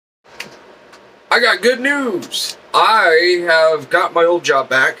I got good news. I have got my old job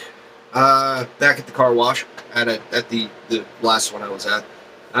back. Back at the car wash at the last one I was at.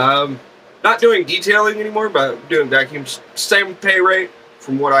 Not doing detailing anymore, but doing vacuums. Same pay rate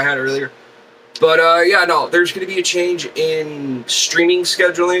from what I had earlier. But yeah, no, there's going to be a change in streaming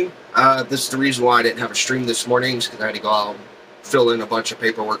scheduling. This is the reason why I didn't have a stream this morning, is because I had to go out and fill in a bunch of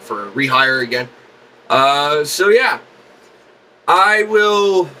paperwork for rehire again. So yeah, I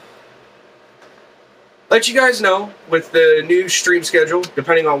will let you guys know with the new stream schedule,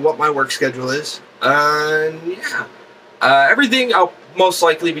 depending on what my work schedule is. Yeah, everything, I'll most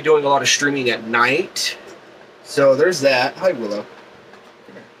likely be doing a lot of streaming at night. So there's that. Hi, Willow.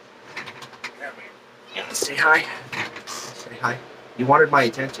 Yeah, say hi. Say hi. You wanted my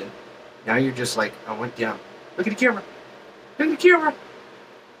attention. Now you're just like, I went down. Look at the camera. Look at the camera.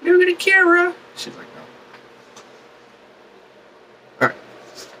 Look at the camera. She's like, no. Alright.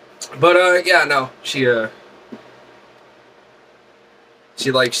 But, yeah, no. She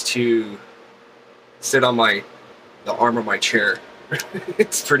likes to sit on the arm of my chair.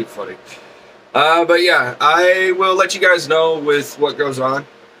 It's pretty funny. But yeah, I will let you guys know with what goes on.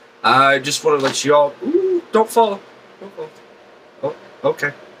 I just want to let you all... Ooh, don't fall. Don't fall. Oh,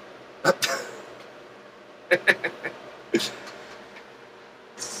 okay.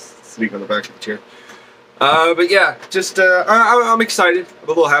 Sleep on the back of the chair. But yeah, just I'm excited. I'm a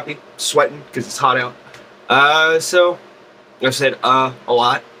little happy. Sweating because it's hot out. So I've said a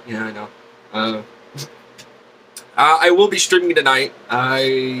lot. Yeah, I know. I will be streaming tonight.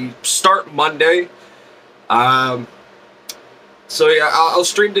 I start Monday. So yeah, I'll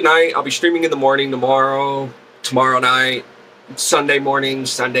stream tonight. I'll be streaming in the morning tomorrow night, Sunday morning,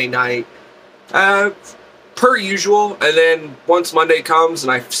 Sunday night, per usual. And then once Monday comes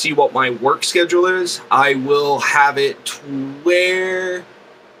and I see what my work schedule is, I will have it to where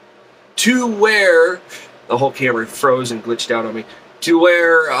the whole camera froze and glitched out on me. To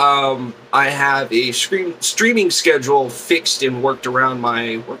where I have a streaming schedule fixed and worked around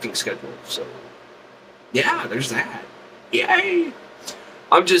my working schedule. So yeah, there's that. Yay!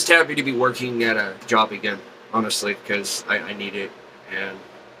 I'm just happy to be working at a job again, honestly, because I need it. And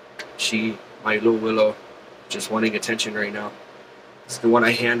my little Willow, just wanting attention right now. It's the one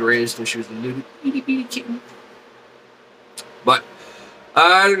I hand raised when she was a little itty bitty kitten. But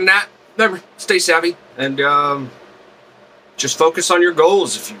other than that, remember, stay savvy and just focus on your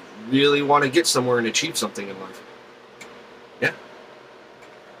goals if you really want to get somewhere and achieve something in life. Yeah.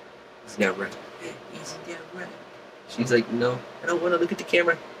 Isn't that right? Isn't that right? She's like, no, I don't want to look at the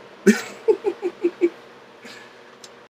camera.